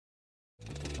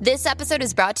This episode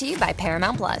is brought to you by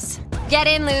Paramount Plus. Get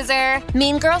in, loser!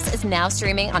 Mean Girls is now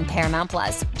streaming on Paramount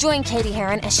Plus. Join Katie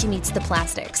Heron as she meets the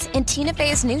plastics in Tina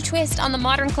Fey's new twist on the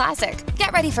modern classic.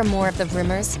 Get ready for more of the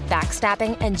rumors,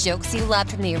 backstabbing, and jokes you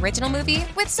loved from the original movie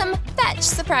with some fetch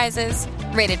surprises.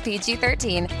 Rated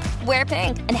PG-13. Wear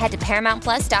pink and head to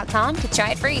ParamountPlus.com to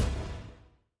try it free.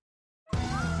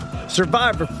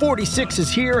 Survivor 46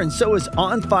 is here, and so is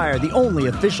On Fire, the only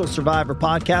official Survivor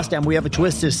podcast, and we have a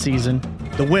twist this season.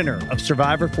 The winner of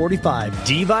Survivor 45,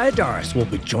 Dee Valladares, will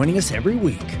be joining us every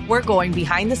week. We're going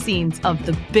behind the scenes of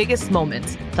the biggest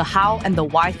moments, the how and the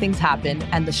why things happen,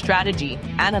 and the strategy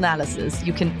and analysis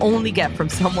you can only get from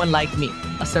someone like me,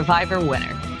 a Survivor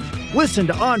winner. Listen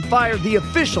to On Fire, the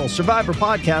official Survivor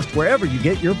podcast, wherever you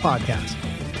get your podcast.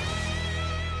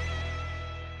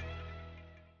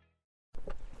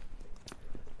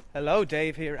 Hello,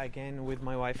 Dave here again with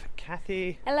my wife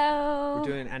Kathy. Hello. We're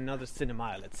doing another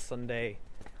Cinemile. It's Sunday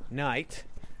night.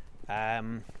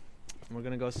 And we're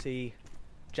going to go see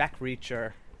Jack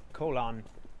Reacher,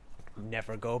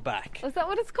 Never Go Back. Was that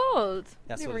what it's called?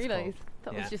 That's I didn't what it's realise.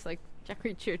 called. That was just like Jack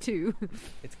Reacher 2.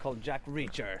 It's called Jack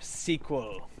Reacher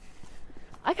Sequel.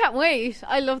 I can't wait.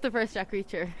 I love the first Jack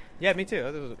Reacher. Yeah, me too.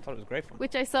 I thought it was great fun.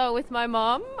 Which I saw with my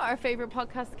mom, our favourite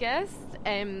podcast guest.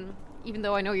 Even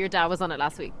though I know your dad was on it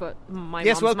last week, but my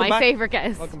mom's my favourite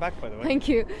guest. Welcome back, by the way. Thank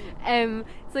you.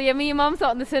 So yeah, me and mom saw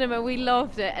it in the cinema. We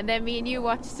loved it, and then me and you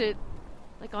watched it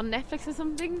like on Netflix or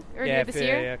something earlier this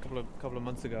year. Yeah, a couple of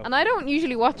months ago. And I don't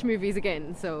usually watch movies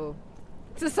again, so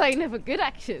it's a sign of a good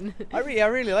action. I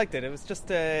really liked it. It was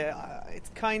just it's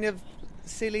kind of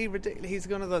silly, ridiculous. He's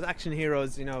one of those action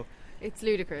heroes, you know. It's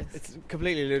ludicrous. It's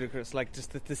completely ludicrous. Like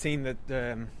just the scene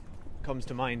that comes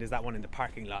to mind is that one in the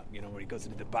parking lot, you know, where he goes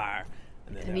into the bar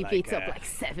and he beats up like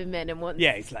 7 men in one.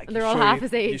 Yeah, he's like, and they're all half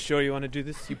his age. You sure you want to do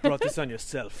this? You brought this on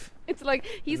yourself. It's like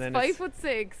he's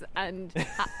 5'6" and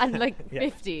like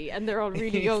 50, and they're all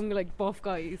really young, like buff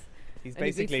guys. He's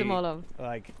basically he beats them all up.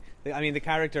 Like, I mean, the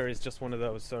character is just one of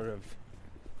those sort of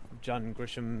John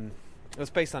Grisham. It was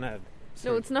based on a.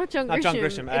 No, it's not John Grisham. Not John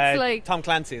Grisham. It's like Tom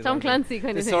Clancy. Tom Clancy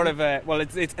kind of thing. Sort of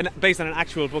it's based on an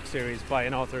actual book series by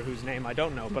an author whose name I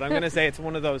don't know, but I'm going to say it's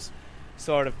one of those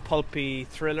sort of pulpy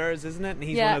thrillers, isn't it? And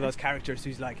he's one of those characters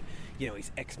who's like, you know,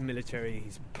 he's ex-military,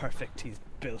 he's perfect, he's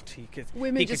built, he could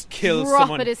kill drop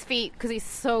someone at his feet because he's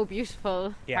so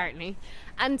beautiful, apparently.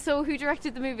 And so, who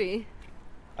directed the movie?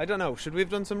 I don't know. Should we have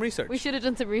done some research? We should have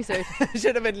done some research.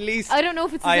 Should have at least. I don't know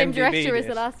if it's the same director as it.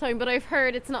 the last time, but I've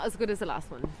heard it's not as good as the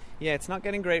last one. Yeah, it's not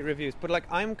getting great reviews, but like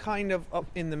I'm kind of up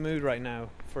in the mood right now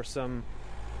for some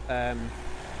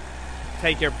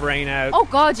take your brain out. Oh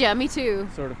god, yeah, me too.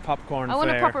 Sort of popcorn I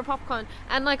want fare. a proper popcorn.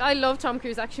 And like I love Tom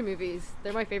Cruise action movies.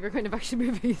 They're my favourite kind of action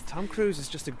movies. Tom Cruise is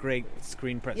just a great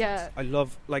screen presence. Yeah. I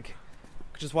love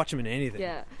just watch him in anything.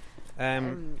 Yeah.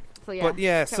 So yeah. But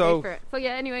yeah, so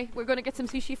yeah, anyway, we're going to get some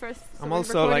sushi first. So I'm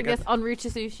also like this en route to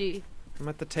sushi. I'm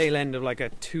at the tail end of like a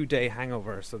 2-day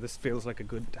hangover, so this feels like a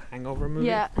good hangover movie.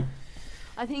 Yeah.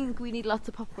 I think we need lots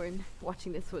of popcorn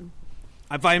watching this one.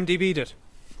 I've IMDb'd it.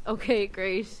 Okay,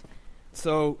 great.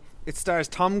 So it stars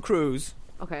Tom Cruise.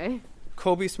 Okay.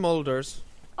 Kobe Smulders.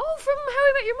 Oh, from How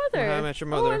I Met Your Mother. How I Met Your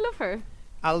Mother. Oh, I love her.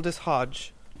 Aldous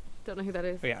Hodge. Don't know who that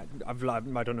is. Oh, yeah, I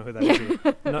don't know who that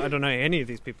is. No, I don't know who any of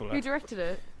these people are. Who directed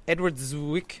it? Edward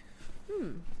Zwick.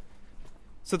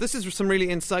 So this is some really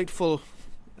insightful.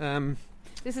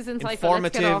 This is insightful. Informative.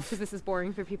 Let's get off because this is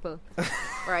boring for people.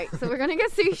 Right, so we're going to get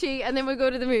sushi and then we'll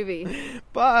go to the movie.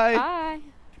 Bye. Bye.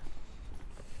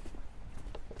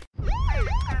 What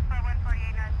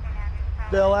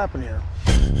the hell happened here?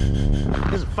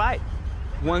 There's a fight.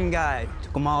 One guy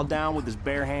took them all down with his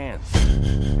bare hands.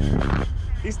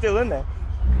 He's still in there.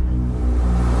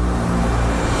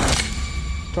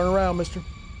 Turn around, mister.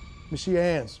 Let me see your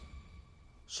hands.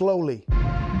 Slowly.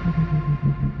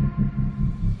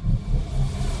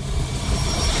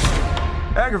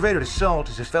 Aggravated assault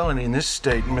is a felony in this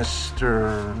state,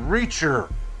 Mr.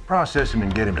 Reacher. Process him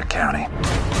and get him to county.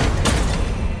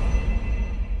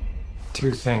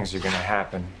 Two things are gonna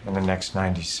happen in the next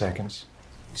 90 seconds.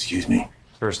 Excuse me?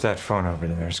 First, that phone over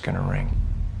there is gonna ring.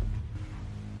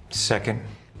 Second,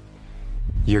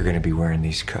 you're gonna be wearing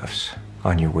these cuffs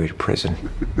on your way to prison.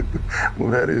 Well,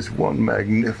 that is one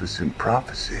magnificent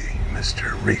prophecy,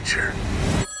 Mr. Reacher.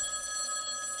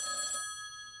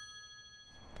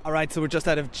 Alright, so we're just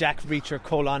out of Jack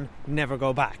Reacher, Never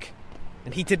Go Back.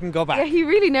 And he didn't go back. Yeah, he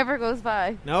really never goes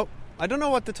by. No. I don't know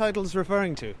what the title's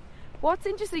referring to. What's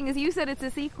interesting is you said it's a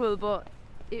sequel, but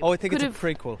I think it's a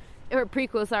prequel. Or a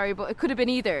prequel, sorry, but it could have been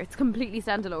either. It's completely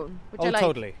standalone, which I like.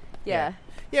 Totally. Yeah.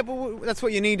 Yeah, but that's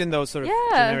what you need in those sort of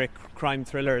generic crime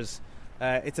thrillers.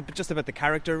 It's just about the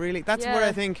character, really. That's where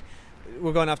I think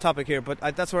we're going off topic here, but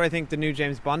that's where I think the new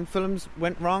James Bond films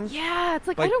went wrong. Yeah, it's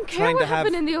like I don't care what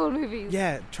happened in the old movies.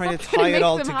 Yeah, trying to tie it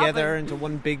all together into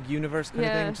one big universe kind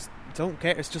of thing. Just don't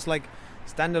care. It's just like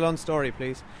standalone story,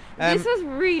 please. This was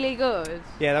really good.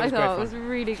 Yeah, that was great fun. It was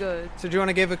really good. So do you want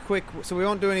to give a quick... So we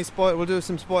won't do any we'll do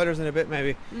some spoilers in a bit,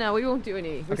 maybe. No, we won't do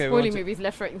any. We're spoiling movies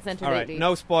left, right and centre lately. All right,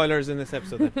 no spoilers in this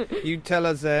episode then. You tell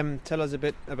us a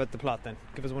bit about the plot then.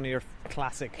 Give us one of your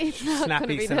classic,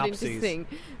 snappy synopses.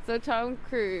 So Tom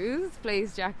Cruise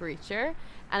plays Jack Reacher,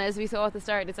 and as we saw at the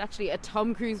start, it's actually a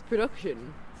Tom Cruise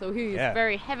production. So he's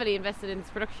very heavily invested in this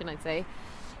production, I'd say.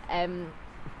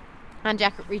 And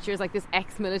Jack Reacher is like this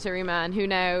ex-military man who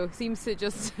now seems to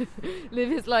just live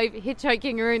his life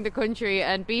hitchhiking around the country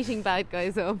and beating bad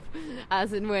guys up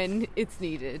as and when it's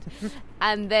needed.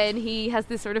 And then he has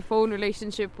this sort of phone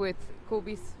relationship with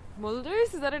Kobe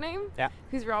Smulders, is that her name? Yeah.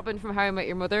 Who's Robin from How I Met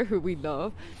Your Mother, who we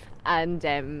love. And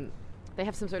they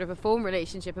have some sort of a phone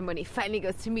relationship, and when he finally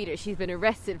goes to meet her, she's been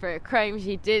arrested for a crime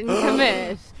she didn't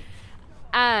commit.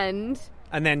 And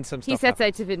then some stuff he sets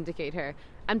out to vindicate her.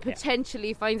 And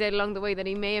potentially finds out along the way that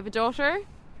he may have a daughter.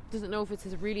 Doesn't know if it's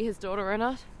really his daughter or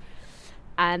not.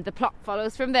 And the plot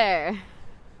follows from there.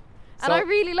 And I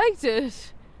really liked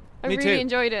it. I really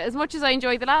enjoyed it. As much as I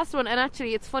enjoyed the last one. And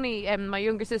actually, it's funny, my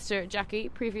younger sister, Jackie,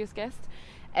 previous guest,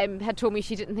 had told me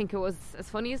she didn't think it was as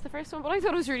funny as the first one. But I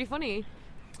thought it was really funny.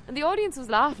 And the audience was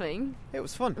laughing. It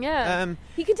was fun. Yeah.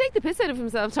 He can take the piss out of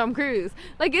himself, Tom Cruise.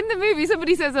 Like in the movie,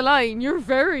 somebody says a line, "You're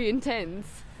very intense."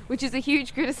 Which is a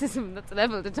huge criticism that's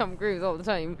levelled at Tom Cruise all the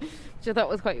time, which I thought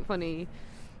was quite funny.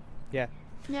 Yeah.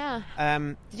 Yeah.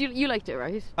 You liked it,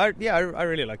 right? I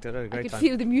really liked it. I had a great time. I could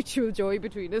feel the mutual joy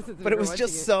between us. But it was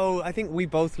just so... I think we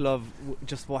both love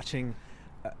just watching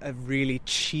a really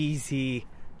cheesy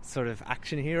sort of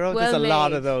action hero. There's a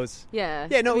lot of those. Yeah.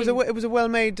 Yeah, no, it was a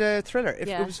well-made thriller.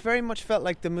 It was very much felt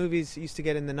like the movies used to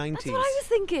get in the 90s. That's what I was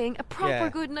thinking. A proper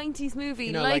good 90s movie.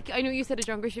 You know, like I know you said a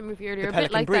John Grisham movie earlier, a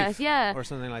bit like Brief, that. Yeah. Or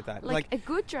something like that. Like a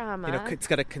good drama. You know, it's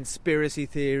got a conspiracy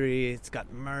theory, it's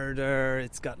got murder,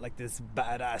 it's got like this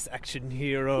badass action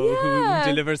hero who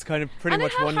delivers kind of pretty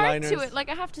much one-liners. To it. Like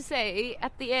I have to say,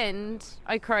 at the end,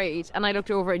 I cried and I looked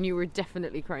over and you were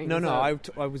definitely crying. No,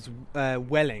 I was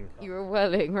welling. You were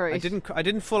welling, right? I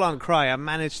didn't full on cry. I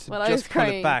managed to just pull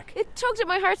it back. It tugged at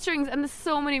my heartstrings, and there's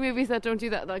so many movies that don't do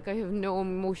that. Like I have no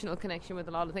emotional connection with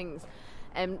a lot of things.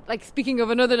 Like speaking of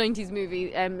another 90s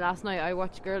movie, last night I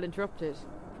watched Girl Interrupted,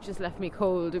 which just left me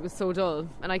cold. It was so dull,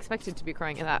 and I expected to be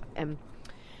crying at that.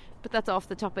 But that's off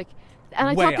the topic. And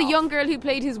I thought the young girl who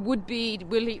played his would-be,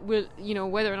 will you know,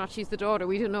 whether or not she's the daughter,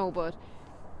 we don't know, but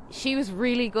she was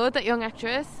really good, that young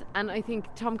actress. And I think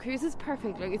Tom Cruise is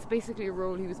perfect. Like it's basically a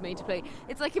role he was made to play.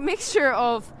 It's like a mixture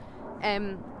of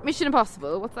Mission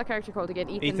Impossible, what's that character called again?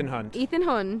 Ethan Hunt. Ethan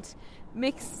Hunt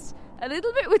mixed a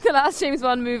little bit with the last James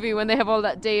Bond movie when they have all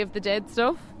that Day of the Dead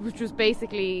stuff, which was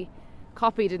basically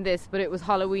copied in this, but it was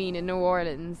Halloween in New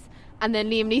Orleans, and then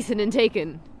Liam Neeson in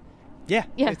Taken. Yeah,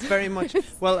 it's very much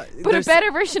well, but a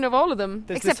better version of all of them,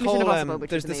 except Mission Impossible.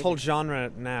 There's this whole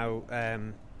genre now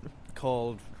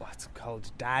called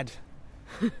Dad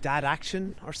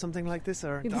action or something like this,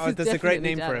 or there's a great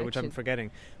name for it which I'm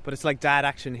forgetting, but it's like dad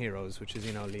action heroes, which is,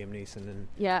 you know, Liam Neeson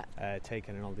and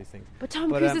Taken and all these things. But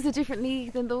Tom Cruise is a different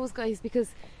league than those guys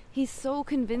because he's so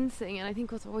convincing, and I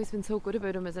think what's always been so good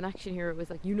about him as an action hero is,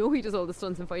 like, you know, he does all the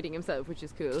stunts and fighting himself, which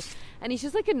is cool, and he's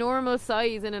just like a normal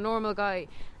size and a normal guy.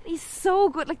 He's so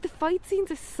good. Like the fight scenes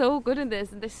are so good in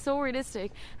this, and they're so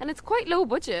realistic, and it's quite low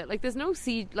budget. Like there's no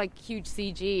like huge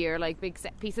CG or like big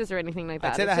set pieces or anything like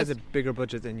that. I'd say that has a bigger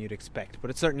budget than you'd expect,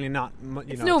 but it's certainly not.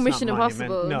 It's no Mission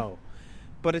Impossible. No,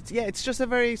 but it's just a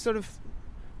very sort of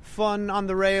fun, on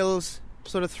the rails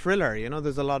sort of thriller. You know,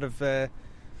 there's a lot of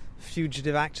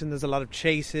fugitive action, there's a lot of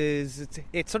chases,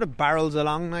 it sort of barrels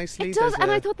along nicely. It does, and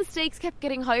I thought the stakes kept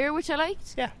getting higher, which I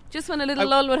liked. Yeah, just when a little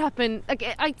lull would happen, like,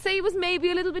 I'd say it was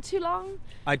maybe a little bit too long.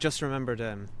 I just remembered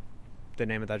the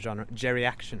name of that genre, Jerry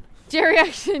Action. Jerry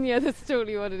Action, yeah, that's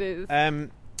totally what it is.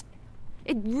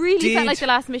 It really felt like the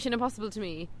last Mission Impossible to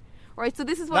me. Right, so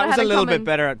this is what I had in common. That was a little bit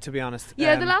better, to be honest.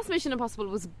 Yeah, the last Mission Impossible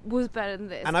was better than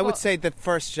this. And I would say the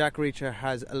first Jack Reacher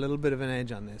has a little bit of an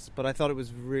edge on this, but I thought it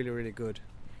was really, really good.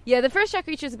 Yeah, the first Jack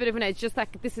Reacher is a bit of an edge, just that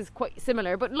this is quite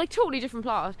similar, but like totally different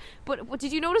plot. But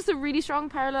did you notice a really strong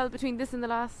parallel between this and the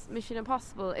last Mission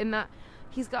Impossible, in that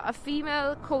he's got a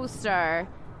female co-star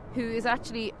who is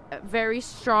actually a very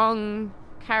strong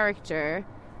character,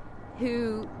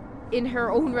 who in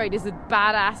her own right is a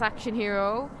badass action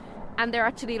hero, and they're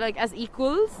actually like as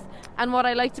equals. And what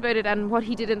I liked about it, and what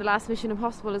he did in the last Mission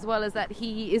Impossible as well, is that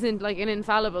he isn't like an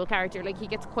infallible character. Like, he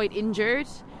gets quite injured.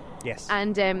 Yes.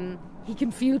 And he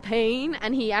can feel pain,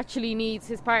 and he actually needs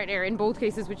his partner, in both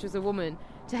cases, which was a woman,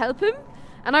 to help him.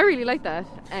 And I really like that.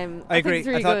 I agree. It's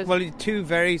really I thought, good. well, two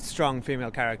very strong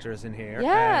female characters in here.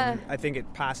 Yeah. I think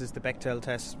it passes the Bechdel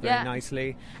test very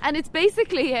nicely. And it's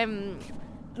basically,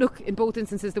 look, in both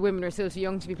instances, the women are still too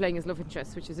young to be playing as love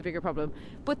interests, which is a bigger problem.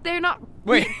 But they're not.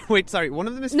 Wait, sorry. One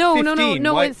of them is No, 15.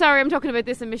 No. Sorry, I'm talking about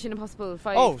this in Mission Impossible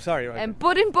 5. Oh, sorry. Right.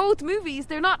 But in both movies,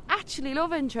 they're not actually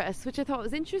love interests, which I thought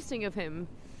was interesting of him.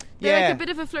 They're like a bit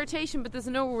of a flirtation, but there's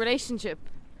no relationship,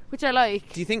 which I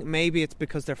like. Do you think maybe it's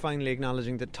because they're finally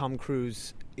acknowledging that Tom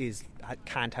Cruise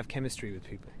can't have chemistry with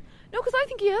people? No, because I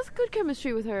think he has good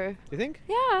chemistry with her. Do you think?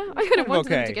 Yeah, I kind of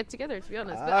wanted them to get together, to be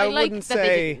honest. But I like that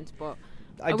they didn't, but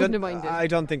I wouldn't have minded. I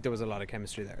don't think there was a lot of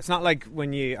chemistry there. It's not like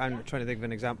when I'm trying to think of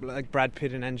an example, like Brad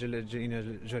Pitt and Angelina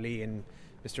Jolie in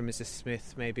Mr. and Mrs.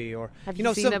 Smith, maybe, or have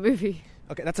you seen that movie?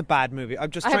 Okay, that's a bad movie. I'm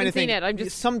just trying to think. I haven't seen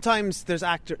it. Sometimes there's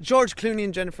George Clooney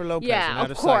and Jennifer Lopez. Yeah,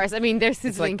 of course. I mean, there's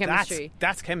sizzling chemistry.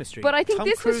 That's chemistry. But I think Tom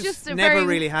this Cruise was just a never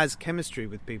really has chemistry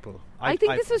with people. I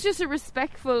think this was just a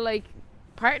respectful, like,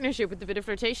 partnership with a bit of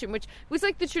flirtation, which was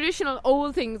like the traditional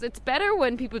old things. It's better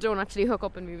when people don't actually hook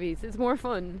up in movies. It's more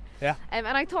fun. Yeah. And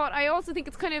I also think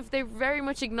it's kind of, they very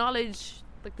much acknowledge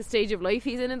like the stage of life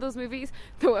he's in those movies.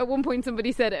 Though at one point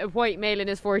somebody said a white male in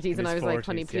his 40s, and I was like,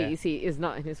 honey, please, he is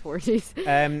not in his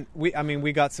 40s.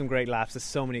 We got some great laughs. There's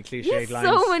so many cliched lines.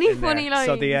 So many funny lines.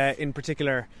 So in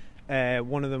particular,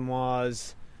 one of them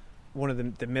was one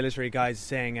of the military guys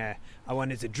saying, I want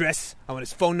his address, I want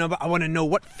his phone number, I want to know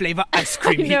what flavour ice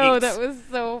cream he eats. I know, that was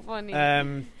so funny. I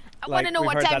want to know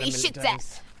what time he shits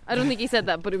at. I don't think he said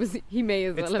that, but he may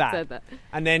as well have said that.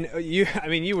 And then you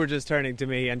were just turning to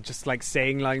me and just like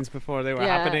saying lines before they were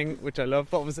happening, which I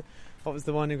love. What was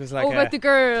the one who was like, about the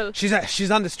girl?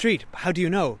 She's on the street. How do you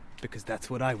know? Because that's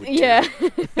what I would do. Yeah.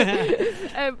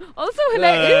 Also,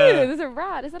 there's a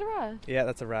rat. Is that a rat? Yeah,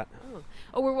 that's a rat.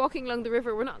 Oh, we're walking along the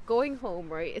river. We're not going home,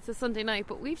 right? It's a Sunday night,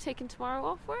 but we've taken tomorrow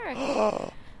off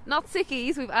work. Not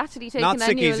sickies, we've actually taken annual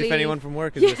leave. Not sickies if anyone from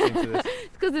work is listening to this.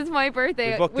 It's because it's my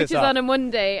birthday, which is on a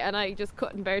Monday, and I just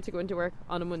couldn't bear to go into work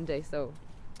on a Monday, so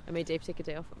I made Dave take a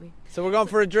day off with me. So we're going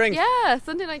for a drink. Yeah,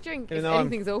 Sunday night drink, if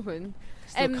anything's open.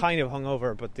 Still kind of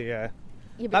hungover, but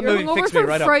that movie fixed me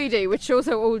right up. Friday, which shows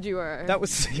how old you are. That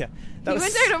was, He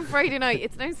went out on Friday night.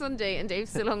 It's now Sunday, and Dave's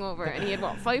still hungover, and he had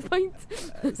 5 pints?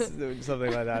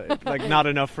 Something like that. Like not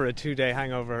enough for a 2-day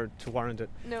hangover to warrant it.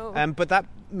 No. But that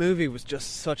movie was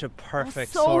just such a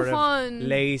perfect sort of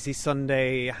lazy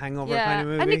Sunday hangover kind of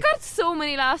movie. And it got so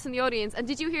many laughs in the audience. And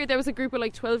did you hear there was a group of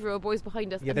like 12-year-old boys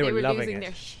behind us, and they were losing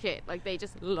their shit. Like they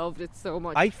just loved it so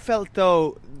much. I felt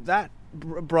though that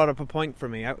brought up a point for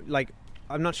me.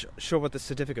 I'm not sure what the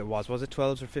certificate was. Was it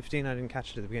 12s or 15? I didn't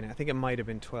catch it at the beginning. I think it might have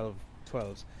been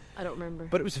 12s. I don't remember.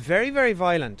 But it was very, very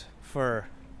violent for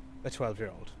a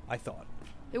 12-year-old, I thought.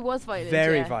 It was violent.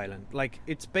 Very violent. Like,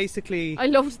 it's basically... I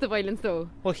loved the violence, though.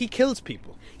 Well, he kills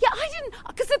people. Yeah, I didn't...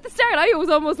 Because at the start, I was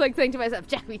almost like saying to myself,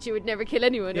 Jack Reacher would never kill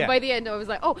anyone. Yeah. And by the end, I was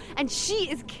like, oh, and she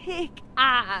is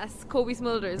kick-ass, Kobe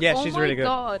Smulders. Yeah, she's really good. Oh,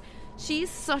 my God. She's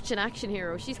such an action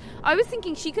hero. I was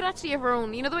thinking she could actually have her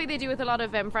own... You know the way they do with a lot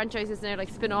of franchises now, like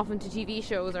spin off into TV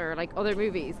shows or like other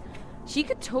movies? She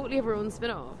could totally have her own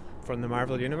spin-off. From the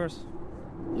Marvel Universe?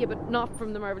 Yeah, but not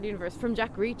from the Marvel Universe. From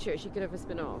Jack Reacher, she could have a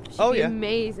spin-off. She'd be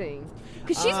amazing.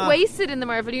 Because she's wasted in the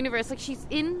Marvel Universe. Like, she's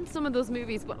in some of those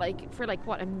movies, but like for like,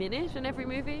 what, a minute in every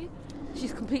movie?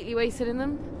 She's completely wasted in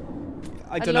them.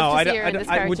 I don't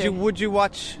know. Would you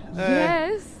watch...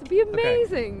 yes, it'd be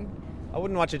amazing. Okay. I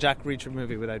wouldn't watch a Jack Reacher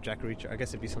movie without Jack Reacher. I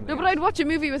guess it'd be something but I'd watch a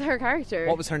movie with her character.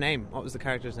 What was her name? What was the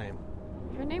character's name?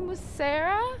 Her name was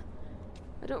Sarah?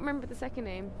 I don't remember the second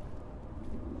name.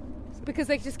 Because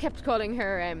they just kept calling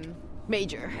her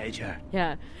Major. Major.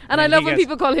 Yeah. And I love when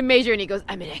people call him Major and he goes,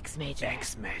 I'm an ex-Major.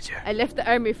 Ex-Major. I left the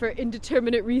army for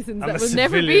indeterminate reasons that will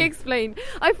never be explained.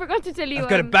 I forgot to tell you. I've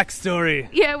got a backstory.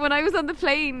 Yeah, when I was on the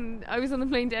plane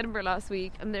to Edinburgh last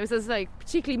week, and there was this like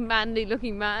particularly manly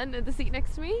looking man at the seat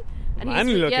next to me. And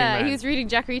man. He was reading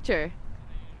Jack Reacher.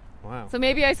 Wow. So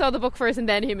maybe I saw the book first and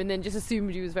then him, and then just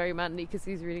assumed he was very manly because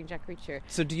he's reading Jack Reacher.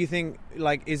 So do you think,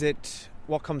 like, is it...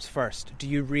 What comes first? Do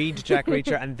you read Jack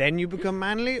Reacher and then you become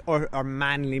manly, or are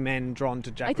manly men drawn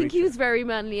to Jack Reacher? I think he was very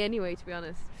manly anyway, to be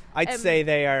honest. I'd say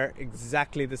they are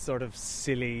exactly the sort of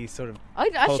silly sort of...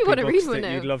 I actually want to read one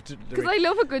now. You'd love to because I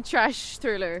love a good trash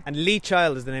thriller. And Lee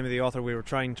Child is the name of the author we were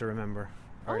trying to remember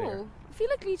earlier. Oh, I feel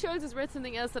like Lee Child has read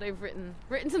something else that I've written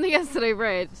something else that I've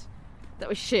read that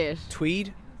was shit.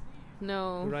 Tweed?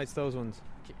 No. Who writes those ones?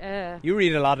 You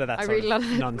read a lot of that. I read a lot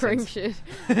of crime shit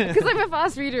because I'm a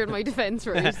fast reader in my defence,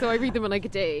 right? So I read them in like a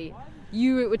day.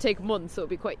 It would take months, so it'd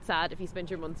be quite sad if you spent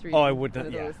your months reading. Oh, I would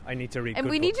not. Yeah, I need to read. And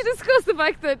we books. need to discuss the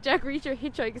fact that Jack Reacher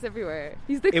hitchhikes everywhere.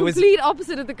 He's the complete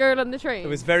opposite of the girl on the train. It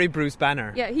was very Bruce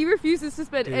Banner. Yeah, he refuses to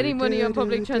spend any money on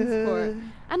public transport.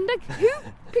 And like, who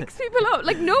picks people up?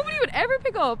 Like, nobody would ever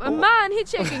pick up a man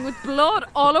hitchhiking with blood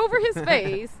all over his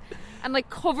face and like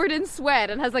covered in sweat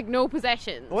and has like no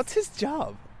possessions. What's his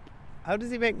job? How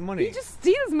does he make money? He just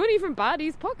steals money from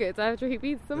baddies' pockets after he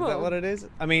beats them up. Is that what it is?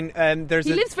 I mean, he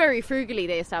lives very frugally,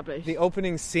 they established. The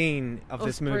opening scene of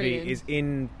this movie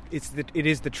brilliant. It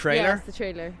is the trailer. Yeah, it's the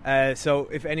trailer. So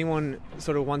if anyone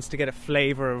sort of wants to get a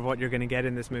flavour of what you're going to get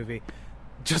in this movie,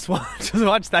 just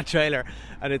watch that trailer,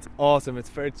 and it's awesome. It's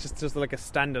just like a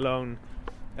standalone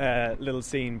little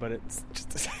scene, but it's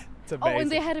just. Amazing.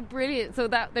 And they had a brilliant. So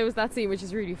there was that scene, which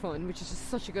is really fun, which is just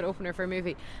such a good opener for a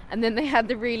movie. And then they had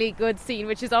the really good scene,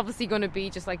 which is obviously going to be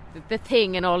just like the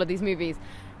thing in all of these movies,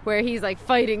 where he's like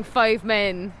fighting 5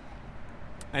 men.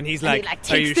 And he's like,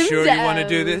 "Are you sure you want to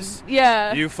do this?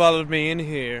 Yeah. You followed me in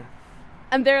here."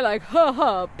 And they're like,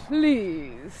 "Ha,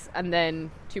 please." And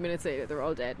then 2 minutes later, they're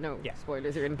all dead. No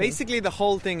spoilers or anything. Basically, the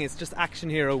whole thing is just action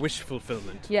hero wish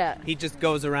fulfillment. Yeah. He just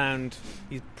goes around.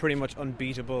 He's pretty much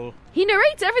unbeatable. He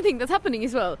narrates everything that's happening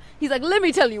as well. He's like, "Let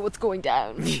me tell you what's going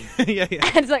down." yeah.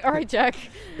 And it's like, "All right, Jack."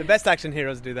 The best action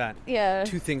heroes do that. Yeah.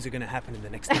 2 things are going to happen in the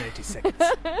next 90 seconds.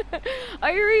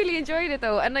 I really enjoyed it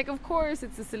though, and like, of course,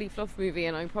 it's a silly fluff movie,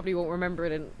 and I probably won't remember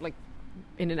it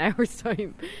in an hour's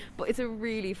time, but it's a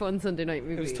really fun Sunday night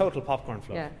movie. It was total popcorn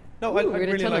fluff. Yeah. No, I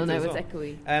really liked it now. as well. It's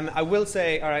echoey. I will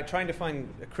say, all right, trying to find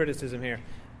a criticism here.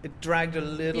 It dragged a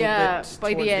little bit.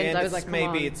 By the end, I was like,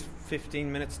 maybe it's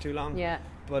 15 minutes too long. Yeah.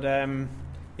 But I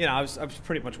was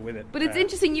pretty much with it. But it's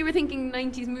interesting. You were thinking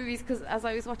 90s movies because as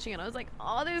I was watching it, I was like,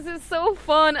 "Oh, this is so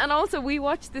fun!" And also, we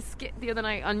watched this skit the other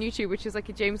night on YouTube, which was like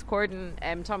a James Corden,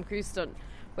 Tom Cruise stunt,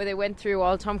 where they went through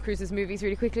all Tom Cruise's movies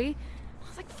really quickly. I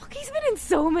was like, fuck, he's been in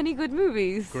so many good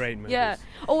movies. Great movies. Yeah.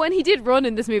 Oh, and he did run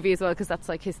in this movie as well, because that's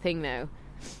like his thing now.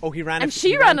 Oh, he ran. And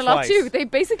she ran a lot too. They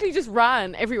basically just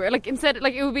ran everywhere. Like, instead,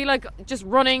 like, it would be like just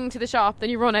running to the shop, then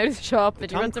you run out of the shop, then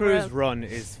you run somewhere else. Tom Cruise run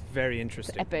is very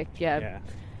interesting. It's epic, yeah.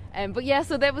 But yeah,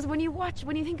 so that was when you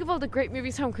think of all the great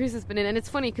movies Tom Cruise has been in, and it's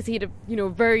funny because he had a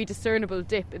very discernible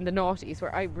dip in the noughties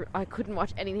where I couldn't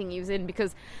watch anything he was in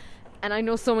because. And I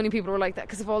know so many people were like that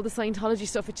because of all the Scientology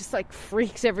stuff. It just like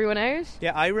freaked everyone out.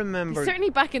 Yeah, I remember. He's certainly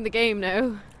back in the game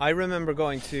now. I remember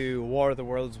going to War of the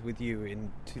Worlds with you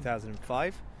in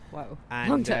 2005. Wow, and,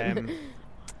 long time.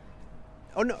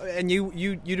 Oh no! And you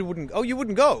wouldn't. Oh, you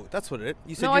wouldn't go. That's what it.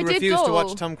 You said no, you refused to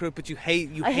watch Tom Cruise, but you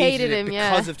hated him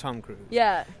because of Tom Cruise.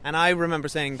 Yeah. And I remember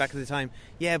saying back at the time,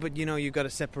 yeah, but you got to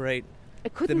separate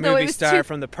the movie movie star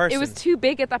from the person. It was too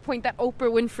big at that point. That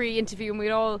Oprah Winfrey interview, and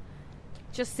we'd all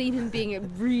just seen him being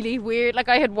really weird. Like,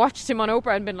 I had watched him on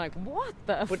Oprah and been like, what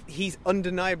the But he's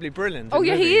undeniably brilliant. Oh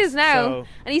yeah, movies, he is now, so.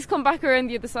 And he's come back around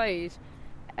the other side.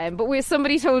 But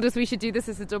somebody told us we should do this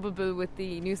as a double bill with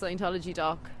the new Scientology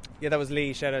doc. Yeah, that was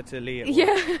Lee. Shout out to Lee.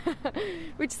 Yeah,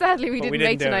 which sadly we didn't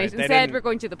make tonight. Instead, we're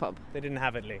going to the pub. They didn't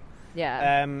have it, Lee.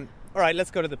 Yeah. All right,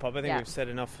 let's go to the pub. I think we've said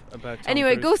enough about Tom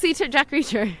Anyway, Cruise. go see Jack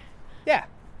Reacher. Yeah.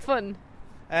 Fun.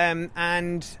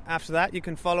 And after that, you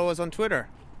can follow us on Twitter.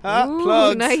 Ooh,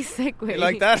 plugs. Nice segue. You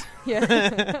like that?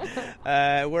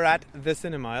 Yeah. We're at The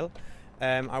Cinemile.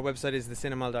 Our website is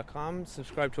thecinemile.com.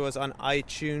 Subscribe to us on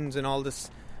iTunes and all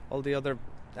the other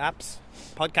apps,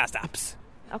 podcast apps.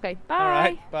 Okay, bye. All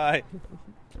right, bye.